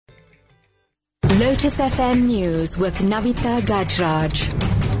Lotus FM News with NAVITHA GAJRAJ.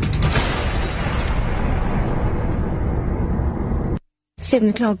 7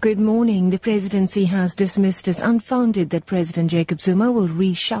 o'clock, good morning. The Presidency has dismissed as unfounded that President Jacob Zuma will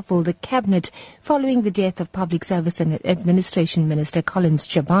reshuffle the cabinet following the death of Public Service and Administration Minister Collins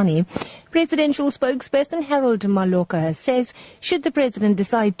Chabane. Presidential spokesperson Harold Maloka says should the President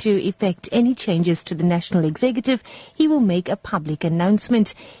decide to effect any changes to the National Executive, he will make a public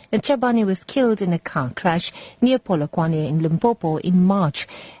announcement. Chabane was killed in a car crash near Polokwane in Limpopo in March.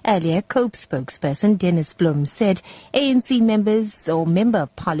 Earlier, COPE spokesperson Dennis Blum said ANC Member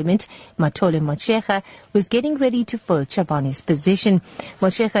of Parliament Matole Motshekga was getting ready to fill Chabane's position.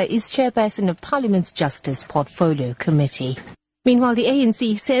 Motshekga is chairperson of Parliament's Justice Portfolio Committee. Meanwhile, the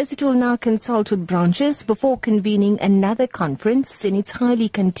ANC says it will now consult with branches before convening another conference in its highly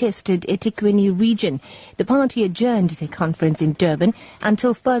contested eThekwini region. The party adjourned the conference in Durban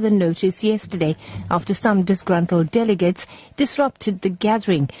until further notice yesterday after some disgruntled delegates disrupted the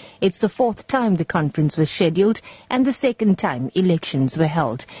gathering. It's the fourth time the conference was scheduled and the second time elections were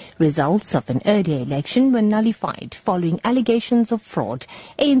held. Results of an earlier election were nullified following allegations of fraud.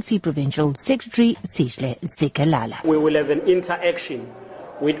 ANC Provincial Secretary Sishle Zikalala. We will have an interaction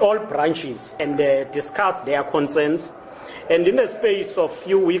with all branches and discuss their concerns, and in the space of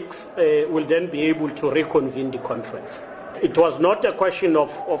few weeks we'll then be able to reconvene the conference. It was not a question of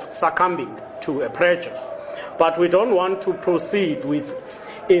succumbing to a pressure, but we don't want to proceed with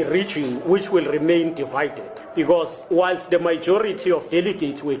a region which will remain divided, because whilst the majority of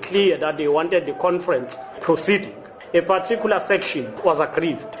delegates were clear that they wanted the conference proceeding, a particular section was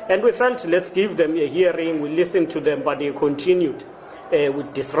aggrieved, and we felt let's give them a hearing, we listened to them, but they continued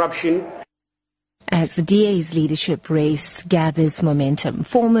with disruption. As the DA's leadership race gathers momentum,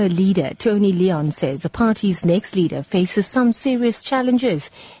 former leader Tony Leon says the party's next leader faces some serious challenges.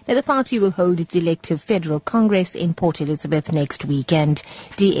 Now, the party will hold its elective federal congress in Port Elizabeth next weekend.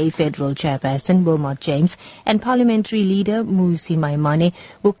 DA federal chairperson Wilmot James and parliamentary leader Musi Maimane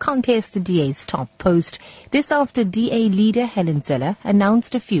will contest the DA's top post. This after DA leader Helen Zeller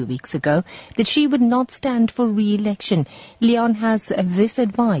announced a few weeks ago that she would not stand for re-election. Leon has this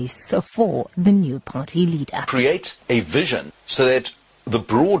advice for the new party leader. Create a vision so that the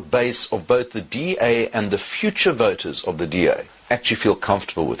broad base of both the DA and the future voters of the DA actually feel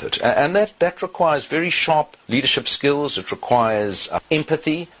comfortable with it. And that requires very sharp leadership skills, it requires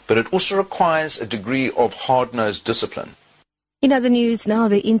empathy, but it also requires a degree of hard-nosed discipline. In other news now,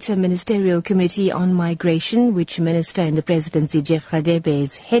 the Inter-Ministerial Committee on Migration, which Minister in the Presidency Jeff Radebe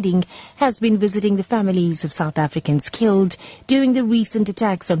is heading, has been visiting the families of South Africans killed during the recent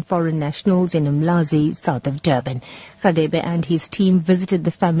attacks on foreign nationals in Umlazi, south of Durban. Radebe and his team visited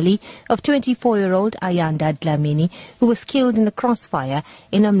the family of 24-year-old Ayanda Dlamini, who was killed in the crossfire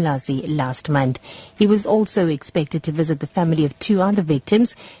in Umlazi last month. He was also expected to visit the family of two other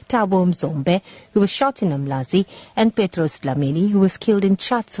victims, Thabo Mzombe, who was shot in Umlazi, and Petros Dlamini, who was killed in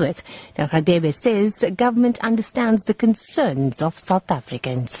Chatsworth. Now, Radebe says the government understands the concerns of South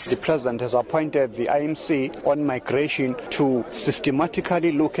Africans. The President has appointed the IMC on migration to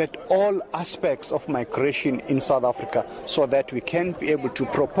systematically look at all aspects of migration in South Africa, so that we can be able to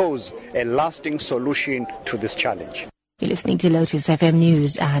propose a lasting solution to this challenge. You're listening to Lotus FM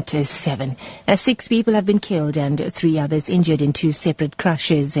News at 7. 6 people have been killed and 3 others injured in 2 separate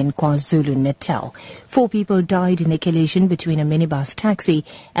crashes in KwaZulu-Natal. 4 people died in a collision between a minibus taxi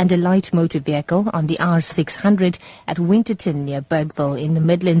and a light motor vehicle on the R600 at Winterton near Bergville in the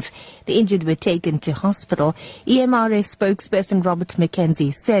Midlands. The injured were taken to hospital. EMRS spokesperson Robert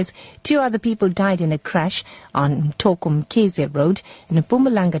McKenzie says 2 other people died in a crash on Tokum Keze Road in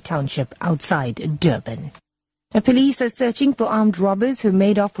Mpumalanga Township outside Durban. The police are searching for armed robbers who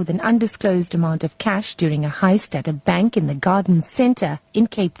made off with an undisclosed amount of cash during a heist at a bank in the Garden Centre in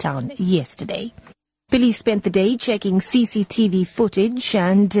Cape Town yesterday. Police spent the day checking CCTV footage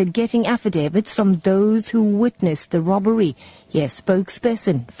and getting affidavits from those who witnessed the robbery. Here's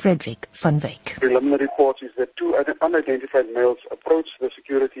spokesperson Frederick van Wyk. Preliminary report is that 2 unidentified males approached the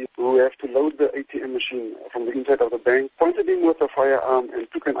security who have to load the ATM machine from the inside of the bank, pointed him with a firearm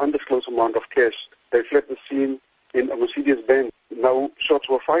and took an undisclosed amount of cash. They fled the scene in a Mercedes-Benz. No shots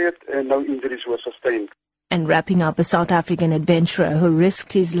were fired and no injuries were sustained. And wrapping up, a South African adventurer who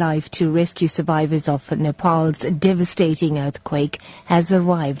risked his life to rescue survivors of Nepal's devastating earthquake has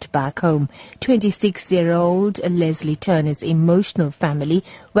arrived back home. 26-year-old Leslie Turner's emotional family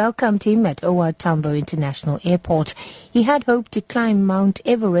welcomed him at OR Tambo International Airport. He had hoped to climb Mount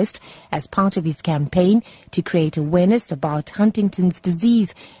Everest as part of his campaign to create awareness about Huntington's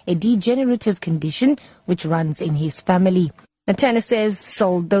disease, a degenerative condition which runs in his family. Tanner says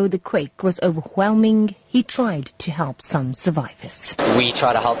although the quake was overwhelming, he tried to help some survivors. We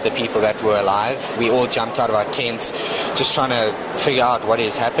try to help the people that were alive. We all jumped out of our tents just trying to figure out what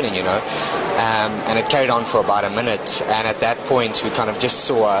is happening, and it carried on for about a minute, and at that point we kind of just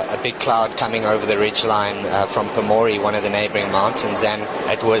saw a big cloud coming over the ridgeline from Pamori, one of the neighboring mountains, and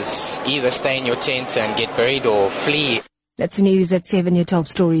it was either stay in your tent and get buried or flee. That's news at 7, your top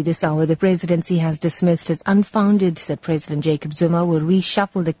story this hour. The presidency has dismissed as unfounded that President Jacob Zuma will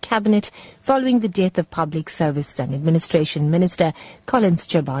reshuffle the cabinet following the death of Public Service and Administration Minister Collins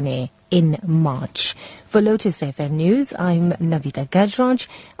Chabane in March. For Lotus FM News, I'm NAVITHA GAJRAJ.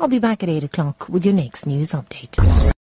 I'll be back at 8 o'clock with your next news update.